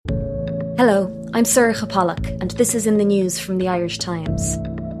Hello, I'm Sorcha Pollack, and this is In the News from the Irish Times.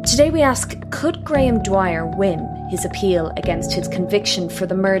 Today we ask, could Graham Dwyer win his appeal against his conviction for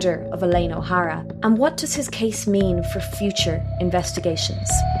the murder of Elaine O'Hara? And what does his case mean for future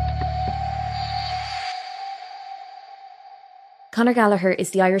investigations? Conor Gallagher is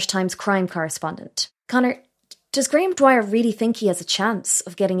the Irish Times crime correspondent. Conor, does Graham Dwyer really think he has a chance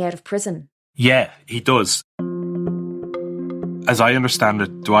of getting out of prison? Yeah, he does. As I understand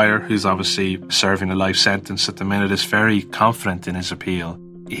it, Dwyer, who's obviously serving a life sentence at the minute, is very confident in his appeal.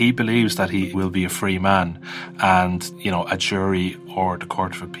 He believes that he will be a free man and, a jury or the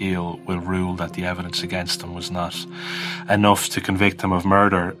Court of Appeal will rule that the evidence against him was not enough to convict him of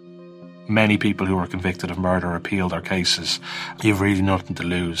murder. Many people who were convicted of murder appeal their cases. You've really nothing to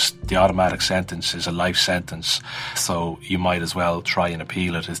lose. The automatic sentence is a life sentence, so you might as well try and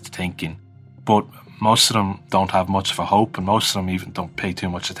appeal it, is the thinking. But most of them don't have much of a hope, and most of them even don't pay too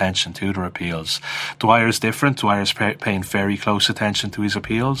much attention to their appeals. Dwyer's different. Dwyer's paying very close attention to his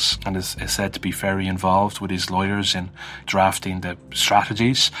appeals and is said to be very involved with his lawyers in drafting the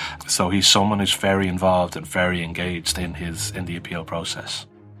strategies. So he's someone who's very involved and very engaged in the appeal process.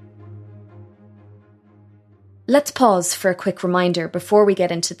 Let's pause for a quick reminder before we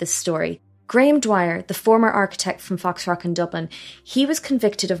get into this story. Graham Dwyer, the former architect from Foxrock in Dublin, he was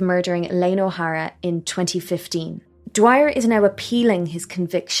convicted of murdering Elaine O'Hara in 2015. Dwyer is now appealing his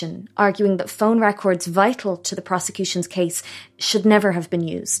conviction, arguing that phone records vital to the prosecution's case should never have been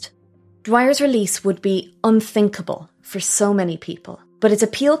used. Dwyer's release would be unthinkable for so many people, but his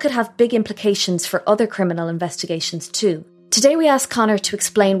appeal could have big implications for other criminal investigations too. Today we ask Conor to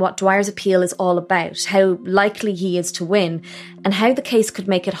explain what Dwyer's appeal is all about, how likely he is to win, and how the case could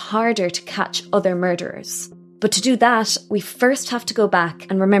make it harder to catch other murderers. But to do that, we first have to go back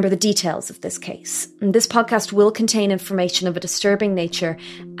and remember the details of this case. And this podcast will contain information of a disturbing nature,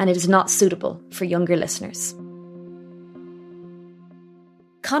 and it is not suitable for younger listeners.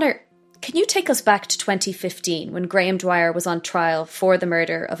 Conor, can you take us back to 2015 when Graham Dwyer was on trial for the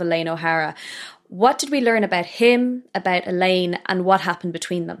murder of Elaine O'Hara? What did we learn about him, about Elaine, and what happened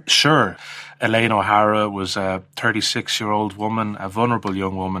between them? Sure. Elaine O'Hara was a 36-year-old woman, a vulnerable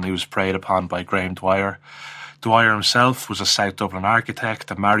young woman who was preyed upon by Graham Dwyer. Dwyer himself was a South Dublin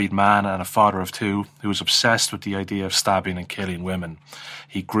architect, a married man and a father of two who was obsessed with the idea of stabbing and killing women.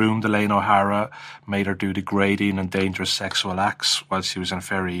 He groomed Elaine O'Hara, made her do degrading and dangerous sexual acts while she was in a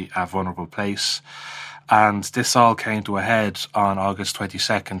very vulnerable place. And this all came to a head on August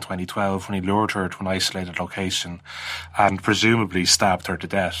 22nd, 2012, when he lured her to an isolated location and presumably stabbed her to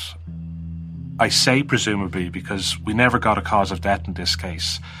death. I say presumably because we never got a cause of death in this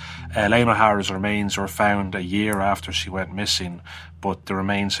case. Elaine O'Hara's remains were found a year after she went missing, but the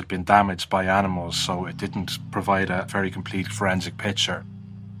remains had been damaged by animals, so it didn't provide a very complete forensic picture.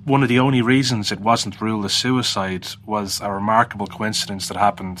 One of the only reasons it wasn't ruled a suicide was a remarkable coincidence that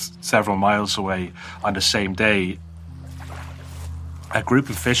happened several miles away on the same day. A group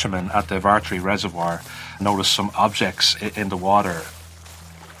of fishermen at the Vartry Reservoir noticed some objects in the water.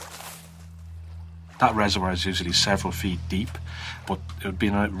 That reservoir is usually several feet deep, but it had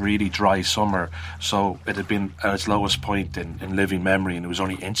been a really dry summer, so it had been at its lowest point in living memory, and it was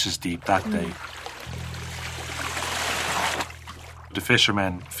only inches deep that day. The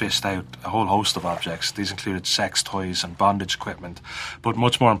fishermen fished out a whole host of objects. These included sex toys and bondage equipment. But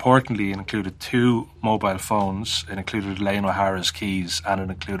much more importantly, it included 2 mobile phones, it included Elaine O'Hara's keys, and it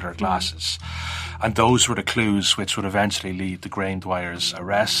included her glasses. And those were the clues which would eventually lead to Graham Dwyer's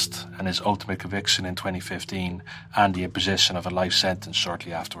arrest and his ultimate conviction in 2015 and the imposition of a life sentence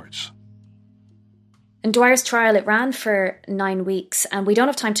shortly afterwards. In Dwyer's trial, it ran for 9 weeks, and we don't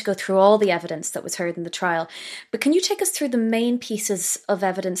have time to go through all the evidence that was heard in the trial. But can you take us through the main pieces of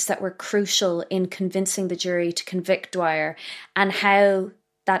evidence that were crucial in convincing the jury to convict Dwyer and how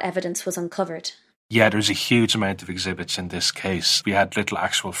that evidence was uncovered? Yeah, there's a huge amount of exhibits in this case. We had little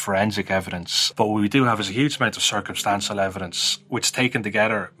actual forensic evidence, but what we do have is a huge amount of circumstantial evidence, which taken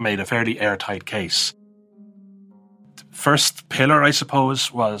together made a fairly airtight case. First pillar, I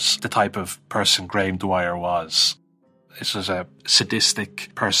suppose, was the type of person Graham Dwyer was. This was a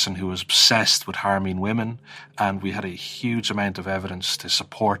sadistic person who was obsessed with harming women, and we had a huge amount of evidence to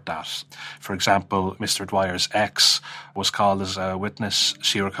support that. For example, Mr. Dwyer's ex was called as a witness.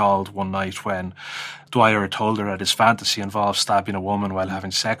 She recalled one night when Dwyer had told her that his fantasy involved stabbing a woman while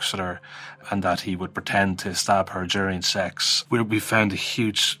having sex with her, and that he would pretend to stab her during sex. We found a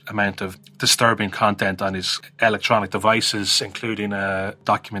huge amount of disturbing content on his electronic devices, including a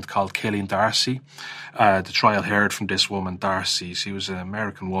document called Killing Darcy. The trial heard from this woman, Darcy. She was an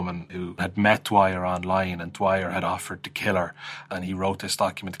American woman who had met Dwyer online, and Dwyer had offered to kill her. And he wrote this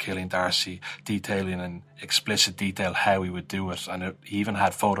document, Killing Darcy, detailing in explicit detail how he would do it. And he even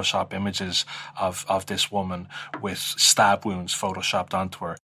had Photoshop images of this woman with stab wounds photoshopped onto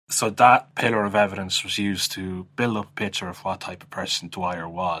her. So that pillar of evidence was used to build up a picture of what type of person Dwyer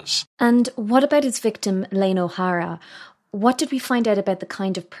was. And what about his victim, Elaine O'Hara? What did we find out about the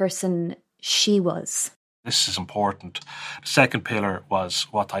kind of person she was? This is important. The second pillar was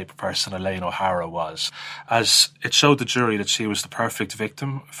what type of person Elaine O'Hara was, as it showed the jury that she was the perfect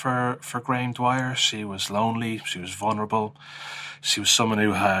victim for Graham Dwyer. She was lonely, she was vulnerable, she was someone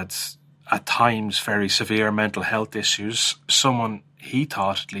who had, at times, very severe mental health issues, someone he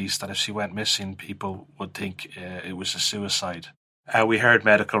thought, at least, that if she went missing, people would think it was a suicide. We heard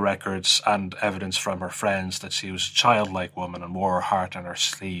medical records and evidence from her friends that she was a childlike woman and wore her heart on her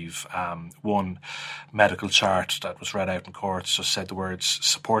sleeve. One medical chart that was read out in court just said the words,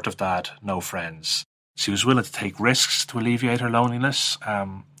 "supportive dad, no friends." She was willing to take risks to alleviate her loneliness.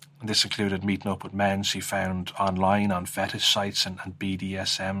 And this included meeting up with men she found online on fetish sites and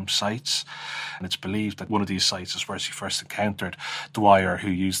BDSM sites. And it's believed that one of these sites is where she first encountered Dwyer,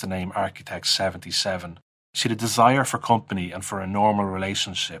 who used the name Architect 77. She had a desire for company and for a normal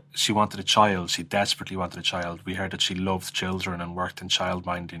relationship. She wanted a child. She desperately wanted a child. We heard that she loved children and worked in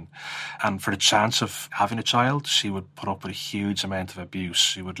childminding. And for the chance of having a child, she would put up with a huge amount of abuse.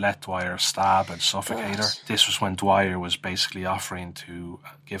 She would let Dwyer stab and suffocate her. This was when Dwyer was basically offering to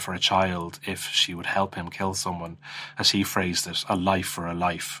give her a child if she would help him kill someone, as he phrased it, a life for a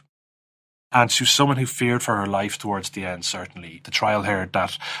life. And she was someone who feared for her life towards the end, certainly. The trial heard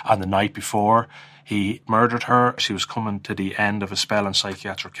that on the night before he murdered her, she was coming to the end of a spell in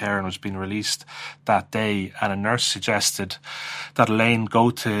psychiatric care and was being released that day. And a nurse suggested that Elaine go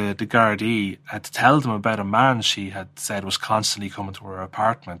to the Gardaí to tell them about a man she had said was constantly coming to her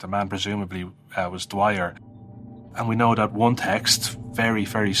apartment. A man presumably was Dwyer. And we know that one text, very,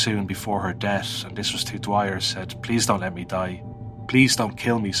 very soon before her death, and this was to Dwyer, said, "Please don't let me die. Please don't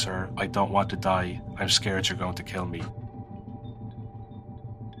kill me, sir. I don't want to die. I'm scared you're going to kill me."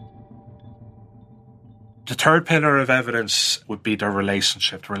 The third pillar of evidence would be their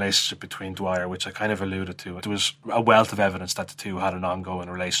relationship, the relationship between Dwyer, which I kind of alluded to. There was a wealth of evidence that the two had an ongoing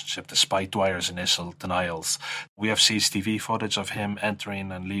relationship despite Dwyer's initial denials. We have CCTV footage of him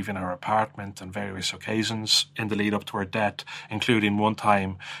entering and leaving her apartment on various occasions in the lead up to her death, including one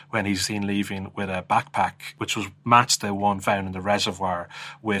time when he's seen leaving with a backpack, which was matched the one found in the reservoir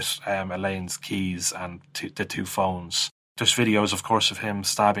with Elaine's keys and the two phones. There's videos, of course, of him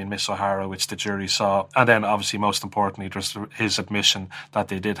stabbing Miss O'Hara, which the jury saw. And then, obviously, most importantly, there's his admission that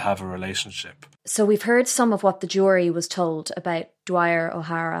they did have a relationship. So we've heard some of what the jury was told about Dwyer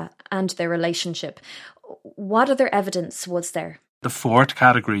O'Hara and their relationship. What other evidence was there? The fourth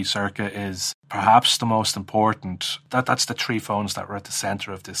category, Circa, is perhaps the most important. That's the three phones that were at the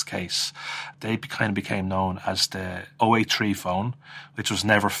centre of this case. They kind of became known as the 083 phone, which was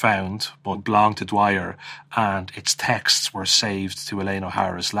never found but belonged to Dwyer, and its texts were saved to Elaine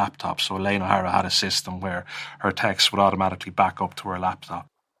O'Hara's laptop. So Elaine O'Hara had a system where her texts would automatically back up to her laptop.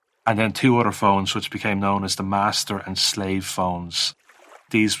 And then two other phones, which became known as the master and slave phones.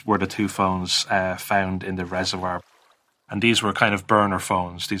 These were the two phones found in the reservoir. And these were kind of burner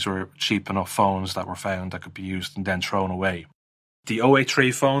phones. These were cheap enough phones that were found that could be used and then thrown away. The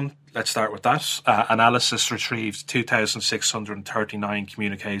 083 phone, let's start with that. Analysis retrieved 2,639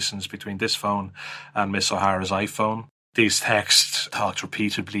 communications between this phone and Miss O'Hara's iPhone. These texts talked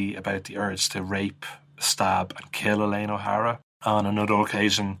repeatedly about the urge to rape, stab and kill Elaine O'Hara. On another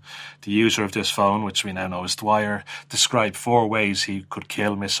occasion, the user of this phone, which we now know as Dwyer, described 4 ways he could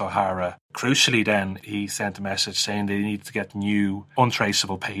kill Miss O'Hara. Crucially then, he sent a message saying they needed to get new,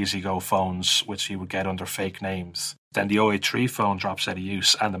 untraceable pay-as-you-go phones, which he would get under fake names. Then the 083 phone drops out of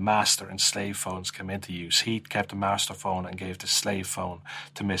use and the master and slave phones came into use. He kept the master phone and gave the slave phone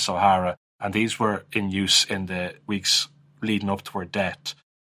to Miss O'Hara. And these were in use in the weeks leading up to her death.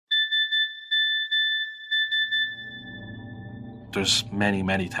 There's many,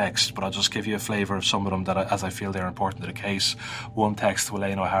 many texts, but I'll just give you a flavour of some of them as I feel they're important to the case. One text to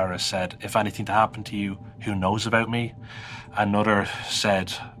Elaine O'Hara said, "If anything to happen to you, who knows about me?" Another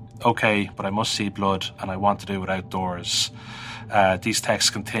said, "Okay, but I must see blood and I want to do it outdoors." These texts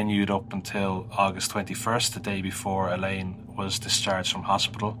continued up until August 21st, the day before Elaine was discharged from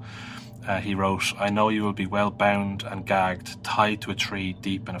hospital. he wrote, "I know you will be well bound and gagged, tied to a tree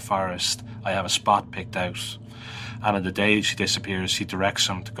deep in a forest. I have a spot picked out." And on the day she disappears, he directs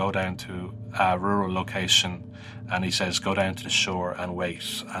him to go down to a rural location, and he says, "Go down to the shore and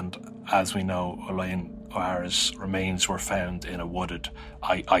wait." And as we know, Elaine O'Hara's remains were found in a wooded,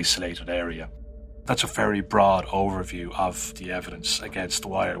 isolated area. That's a very broad overview of the evidence against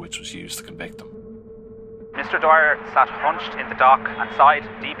Dwyer, which was used to convict him. Mr. Dwyer sat hunched in the dock and sighed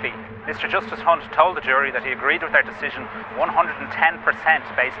deeply. Mr. Justice Hunt told the jury that he agreed with their decision 110%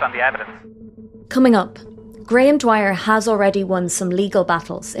 based on the evidence. Coming up, Graham Dwyer has already won some legal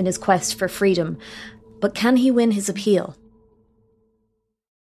battles in his quest for freedom, but can he win his appeal?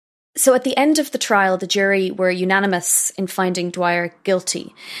 So at the end of the trial, the jury were unanimous in finding Dwyer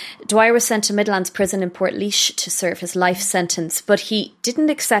guilty. Dwyer was sent to Midlands Prison in Portlaoise to serve his life sentence, but he didn't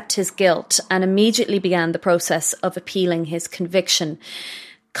accept his guilt and immediately began the process of appealing his conviction.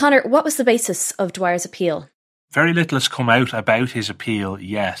 Conor, what was the basis of Dwyer's appeal? Very little has come out about his appeal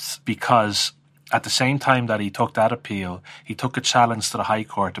yet, because at the same time that he took that appeal, he took a challenge to the High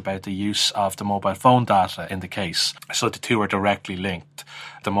Court about the use of the mobile phone data in the case. So the two are directly linked.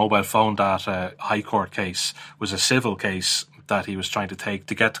 The mobile phone data High Court case was a civil case that he was trying to take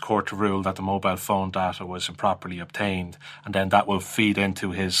to get the court to rule that the mobile phone data was improperly obtained, and then that will feed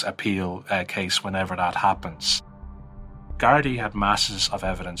into his appeal case whenever that happens. Gardaí had masses of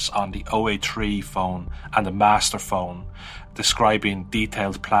evidence on the 083 phone and the master phone describing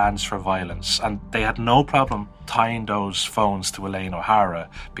detailed plans for violence, and they had no problem tying those phones to Elaine O'Hara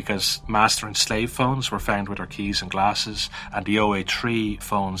because master and slave phones were found with her keys and glasses, and the 083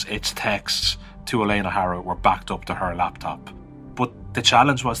 phones, its texts to Elaine O'Hara were backed up to her laptop. But the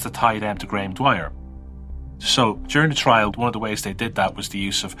challenge was to tie them to Graham Dwyer. So during the trial, one of the ways they did that was the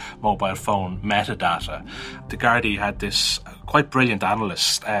use of mobile phone metadata. The Gardaí had this quite brilliant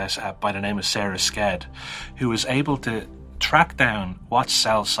analyst by the name of Sarah Sked, who was able to track down what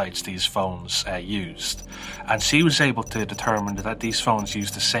cell sites these phones used. And she was able to determine that these phones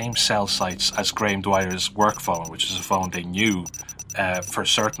used the same cell sites as Graham Dwyer's work phone, which is a phone they knew for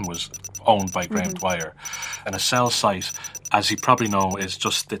certain was owned by Graham Dwyer. And a cell site, as you probably know, is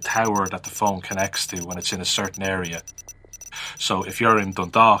just the tower that the phone connects to when it's in a certain area. So if you're in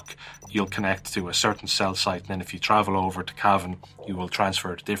Dundalk, you'll connect to a certain cell site, and then if you travel over to Cavan, you will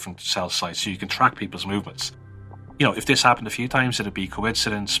transfer to different cell sites, so you can track people's movements. You know, if this happened a few times, it'd be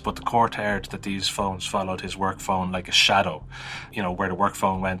coincidence, but the court heard that these phones followed his work phone like a shadow. You know, where the work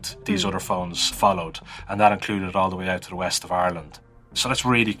phone went, these other phones followed, and that included all the way out to the west of Ireland. So that's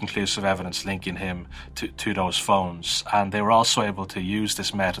really conclusive evidence linking him to those phones. And they were also able to use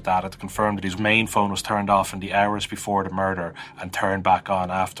this metadata to confirm that his main phone was turned off in the hours before the murder and turned back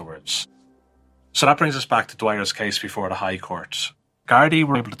on afterwards. So that brings us back to Dwyer's case before the High Court. Gardaí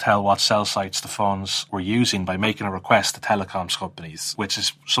were able to tell what cell sites the phones were using by making a request to telecoms companies, which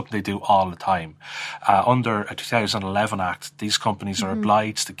is something they do all the time. Under a 2011 Act, these companies are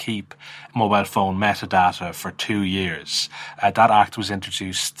obliged to keep mobile phone metadata for 2 years. That Act was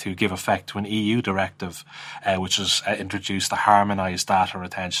introduced to give effect to an EU directive, which was introduced to harmonise data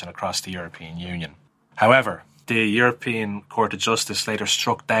retention across the European Union. However, the European Court of Justice later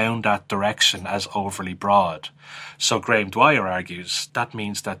struck down that direction as overly broad. So Graham Dwyer argues that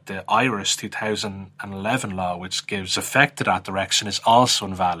means that the Irish 2011 law, which gives effect to that direction, is also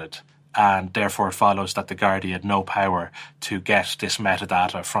invalid, and therefore it follows that the Gardaí had no power to get this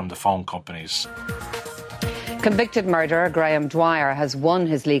metadata from the phone companies. Convicted murderer Graham Dwyer has won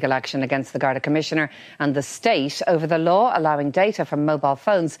his legal action against the Garda Commissioner and the state over the law allowing data from mobile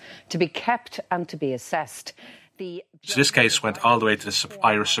phones to be kept and to be assessed. So this case went all the way to the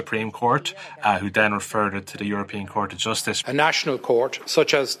Irish Supreme Court, who then referred it to the European Court of Justice. A national court,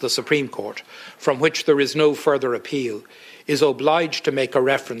 such as the Supreme Court, from which there is no further appeal, is obliged to make a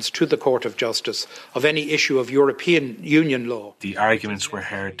reference to the Court of Justice of any issue of European Union law. The arguments were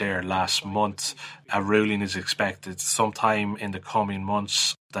heard there last month. A ruling is expected sometime in the coming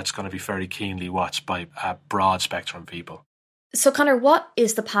months. That's going to be very keenly watched by a broad spectrum of people. So, Conor, what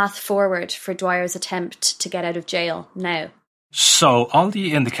is the path forward for Dwyer's attempt to get out of jail now? So, all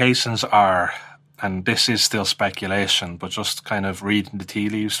the indications are, and this is still speculation, but just kind of reading the tea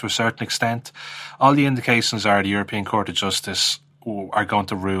leaves to a certain extent, all the indications are the European Court of Justice are going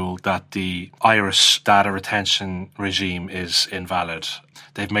to rule that the Irish data retention regime is invalid.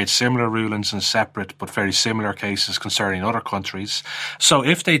 They've made similar rulings in separate but very similar cases concerning other countries. So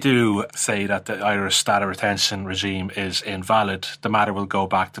if they do say that the Irish data retention regime is invalid, the matter will go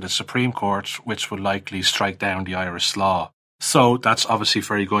back to the Supreme Court, which will likely strike down the Irish law. So that's obviously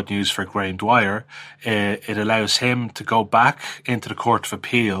very good news for Graham Dwyer. It allows him to go back into the Court of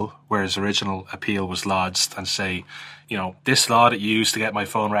Appeal, where his original appeal was lodged, and say, this law that you used to get my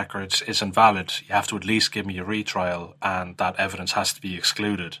phone records is invalid. You have to at least give me a retrial, and that evidence has to be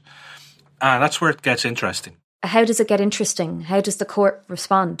excluded. And that's where it gets interesting. How does it get interesting? How does the court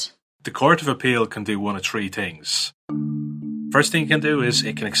respond? The Court of Appeal can do one of three things. First thing it can do is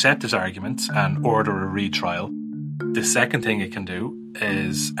it can accept his argument and order a retrial. The second thing it can do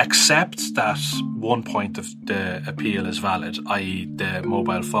is accept that one point of the appeal is valid, i.e. the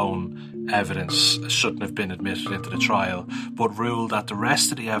mobile phone evidence shouldn't have been admitted into the trial, but rule that the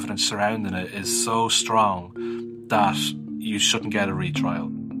rest of the evidence surrounding it is so strong that you shouldn't get a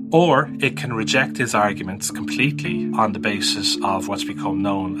retrial. Or it can reject his arguments completely on the basis of what's become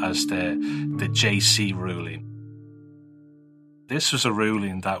known as the JC ruling. This was a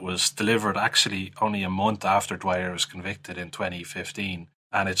ruling that was delivered actually only a month after Dwyer was convicted in 2015,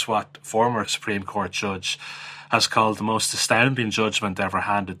 and it's what former Supreme Court judge has called the most astounding judgment ever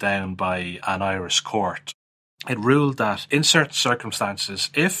handed down by an Irish court. It ruled that in certain circumstances,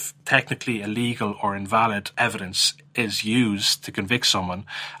 if technically illegal or invalid evidence is used to convict someone,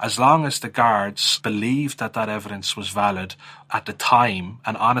 as long as the guards believed that that evidence was valid at the time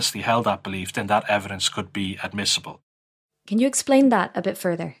and honestly held that belief, then that evidence could be admissible. Can you explain that a bit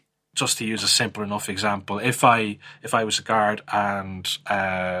further? Just to use a simple enough example, if I was a guard and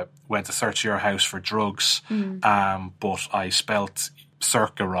went to search your house for drugs, but I spelt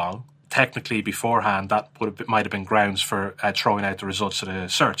circa wrong, technically beforehand that might have been grounds for throwing out the results of the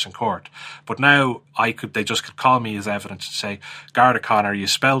search in court. But now they just could call me as evidence and say, Garda O'Connor, you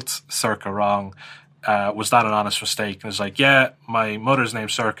spelt circa wrong. Was that an honest mistake? And it's like, yeah, my mother's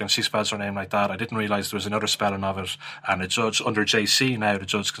name's Circa and she spells her name like that. I didn't realise there was another spelling of it. And a judge under JC now, the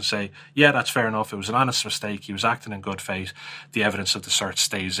judge can say, yeah, that's fair enough. It was an honest mistake. He was acting in good faith. The evidence of the search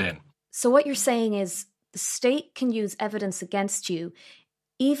stays in. So what you're saying is the state can use evidence against you,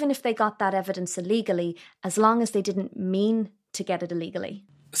 even if they got that evidence illegally, as long as they didn't mean to get it illegally.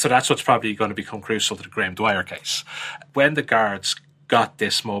 So that's what's probably going to become crucial to the Graham Dwyer case. When the guards got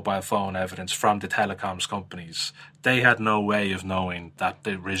this mobile phone evidence from the telecoms companies, they had no way of knowing that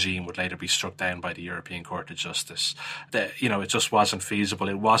the regime would later be struck down by the European Court of Justice. It just wasn't feasible.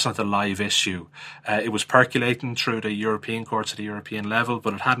 It wasn't a live issue. It was percolating through the European courts at the European level,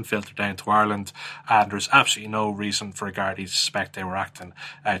 but it hadn't filtered down to Ireland, and there's absolutely no reason for a Gardaí to suspect they were acting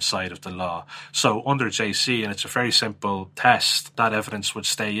outside of the law. So under JC, and it's a very simple test, that evidence would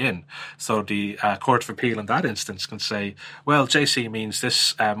stay in. So the Court of Appeal in that instance can say, well, JC means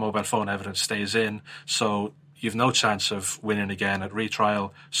this mobile phone evidence stays in, so you've no chance of winning again at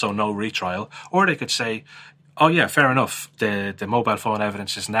retrial, so no retrial. Or they could say, oh yeah, fair enough, the mobile phone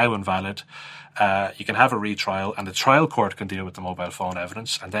evidence is now invalid. You can have a retrial, and the trial court can deal with the mobile phone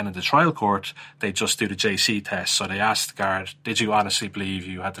evidence. And then in the trial court, they just do the JC test. So they ask the guard, did you honestly believe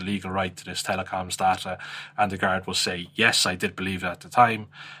you had the legal right to this telecoms data? And the guard will say, yes, I did believe it at the time.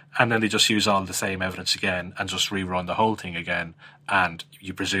 And then they just use all the same evidence again and just rerun the whole thing again. And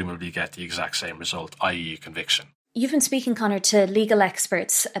you presumably get the exact same result, i.e. conviction. You've been speaking, Conor, to legal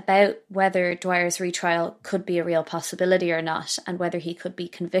experts about whether Dwyer's retrial could be a real possibility or not, and whether he could be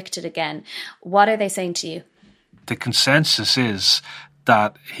convicted again. What are they saying to you? The consensus is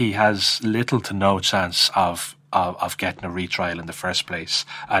that he has little to no chance of getting a retrial in the first place.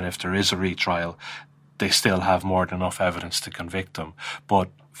 And if there is a retrial, they still have more than enough evidence to convict him. But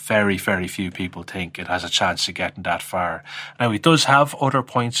very, very few people think it has a chance of getting that far. Now, he does have other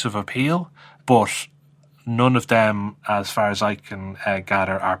points of appeal, but none of them, as far as I can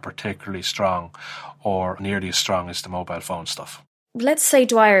gather, are particularly strong or nearly as strong as the mobile phone stuff. Let's say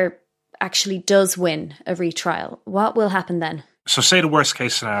Dwyer actually does win a retrial. What will happen then? So say the worst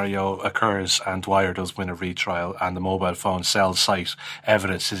case scenario occurs and Dwyer does win a retrial and the mobile phone cell site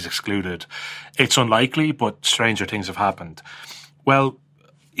evidence is excluded. It's unlikely, but stranger things have happened. Well,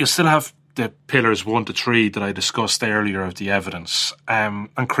 you still have the pillars 1 to 3 that I discussed earlier of the evidence. And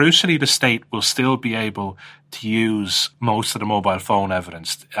crucially, the state will still be able to use most of the mobile phone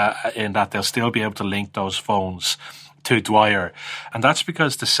evidence in that they'll still be able to link those phones to Dwyer. And that's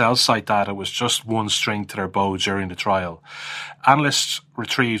because the cell site data was just one string to their bow during the trial. Analysts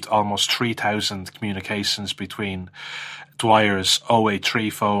retrieved almost 3,000 communications between Dwyer's 083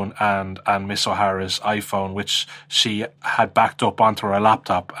 phone and Miss O'Hara's iPhone, which she had backed up onto her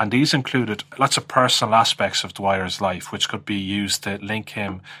laptop. And these included lots of personal aspects of Dwyer's life, which could be used to link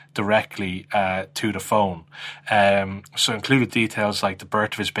him directly to the phone. So included details like the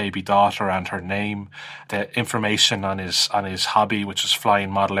birth of his baby daughter and her name, the information on his hobby, which was flying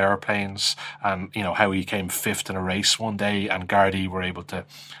model airplanes, and how he came fifth in a race one day, and Gardaí were able to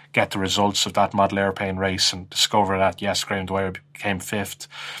get the results of that model airplane race and discover that, yes, Graham Dwyer became fifth.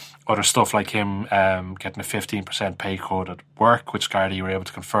 Other stuff like him getting a 15% pay cut at work, which Gardaí were able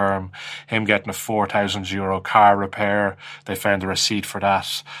to confirm. Him getting a €4,000 car repair. They found a receipt for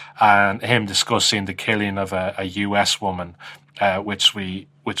that. And him discussing the killing of a US woman, which we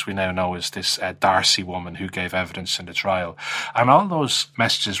now know is this Darcy woman who gave evidence in the trial. And all those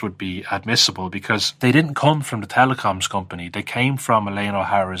messages would be admissible because they didn't come from the telecoms company. They came from Elaine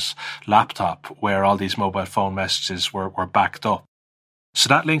O'Hara's laptop, where all these mobile phone messages were backed up. So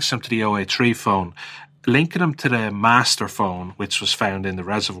that links him to the 083 phone. Linking him to the master phone, which was found in the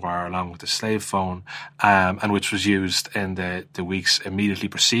reservoir along with the slave phone, and which was used in the weeks immediately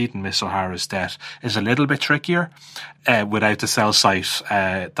preceding Miss O'Hara's death, is a little bit trickier without the cell site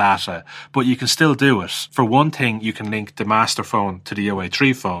data. But you can still do it. For one thing, you can link the master phone to the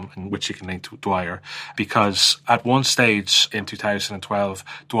 083 phone, in which you can link to Dwyer, because at one stage in 2012,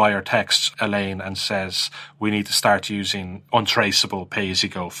 Dwyer texts Elaine and says, we need to start using untraceable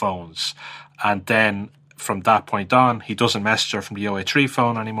pay-as-you-go phones. And then from that point on, he doesn't message her from the 083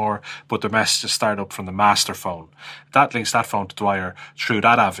 phone anymore, but the messages start up from the master phone. That links that phone to Dwyer through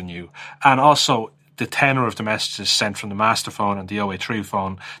that avenue. And also, the tenor of the messages sent from the master phone and the 083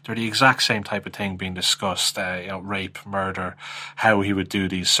 phone, they're the exact same type of thing being discussed, rape, murder, how he would do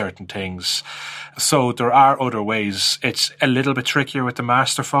these certain things. So there are other ways. It's a little bit trickier with the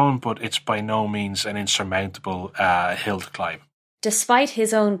master phone, but it's by no means an insurmountable hill to climb. Despite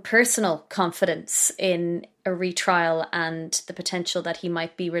his own personal confidence in a retrial and the potential that he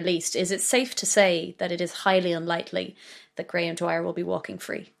might be released, is it safe to say that it is highly unlikely that Graham Dwyer will be walking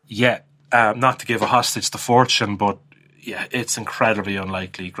free? Yeah, not to give a hostage to fortune, but yeah, it's incredibly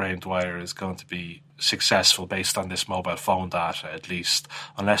unlikely Graham Dwyer is going to be successful based on this mobile phone data, at least,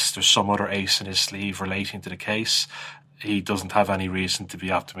 unless there's some other ace in his sleeve relating to the case. He doesn't have any reason to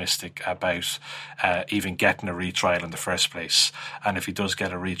be optimistic about even getting a retrial in the first place. And if he does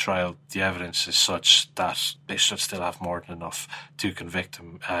get a retrial, the evidence is such that they should still have more than enough to convict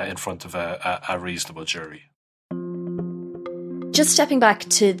him in front of a reasonable jury. Just stepping back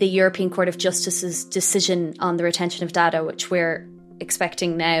to the European Court of Justice's decision on the retention of data, which we're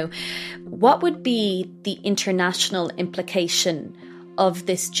expecting now, what would be the international implication of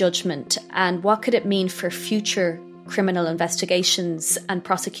this judgment, and what could it mean for future criminal investigations and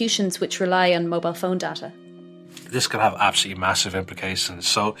prosecutions which rely on mobile phone data? This could have absolutely massive implications.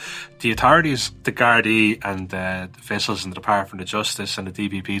 So the authorities, the Gardaí and the officials in the Department of Justice and the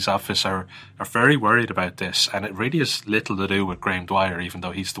DPP's office are very worried about this, and it really has little to do with Graham Dwyer, even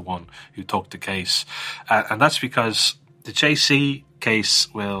though he's the one who took the case. And that's because the JC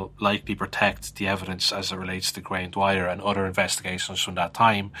case will likely protect the evidence as it relates to Graham Dwyer and other investigations from that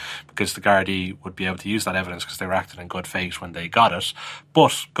time, because the Gardaí would be able to use that evidence because they were acting in good faith when they got it.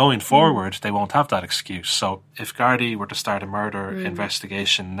 But going forward, they won't have that excuse. So if Gardaí were to start a murder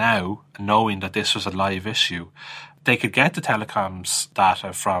investigation now, knowing that this was a live issue, they could get the telecoms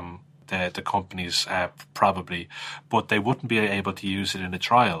data from the companies probably, but they wouldn't be able to use it in a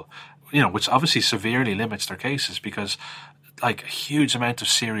trial, which obviously severely limits their cases, because a huge amount of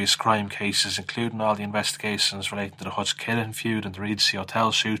serious crime cases, including all the investigations relating to the Hutch Killen feud and the Regency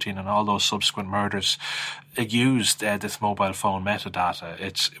Hotel shooting and all those subsequent murders, used this mobile phone metadata.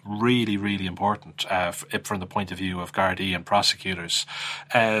 It's really, really important from the point of view of Gardaí and prosecutors.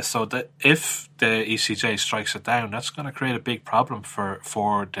 So that if the ECJ strikes it down, that's going to create a big problem for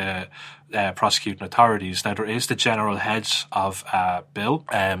the prosecuting authorities. Now, there is the general heads of bill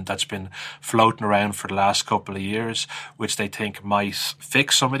that's been floating around for the last couple of years, which they think might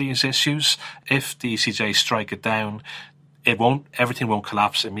fix some of these issues. If the ECJ strike it down, everything won't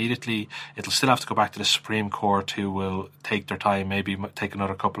collapse immediately. It'll still have to go back to the Supreme Court, who will take their time, maybe take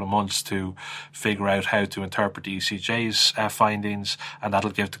another couple of months to figure out how to interpret the ECJ's findings, and that'll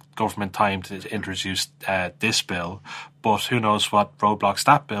give the government time to introduce this bill. But who knows what roadblocks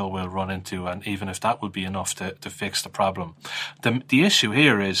that bill will run into, and even if that will be enough to fix the problem. The issue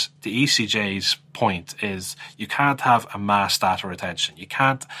here is the ECJ's point is you can't have a mass data retention. You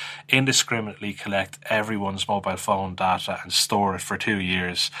can't indiscriminately collect everyone's mobile phone data and store it for 2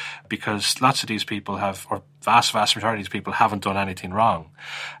 years, because lots of these people have, or vast majority of these people haven't done anything wrong.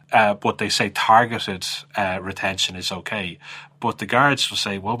 but they say targeted retention is okay. But the guards will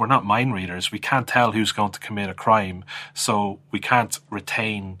say, well, we're not mind readers. We can't tell who's going to commit a crime, so we can't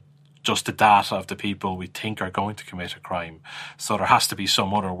retain just the data of the people we think are going to commit a crime. So there has to be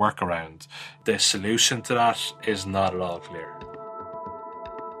some other workaround. The solution to that is not at all clear.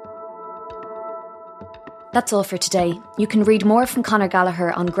 That's all for today. You can read more from Conor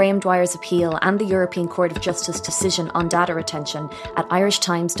Gallagher on Graham Dwyer's appeal and the European Court of Justice decision on data retention at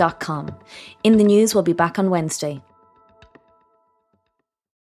irishtimes.com. In the News will be back on Wednesday.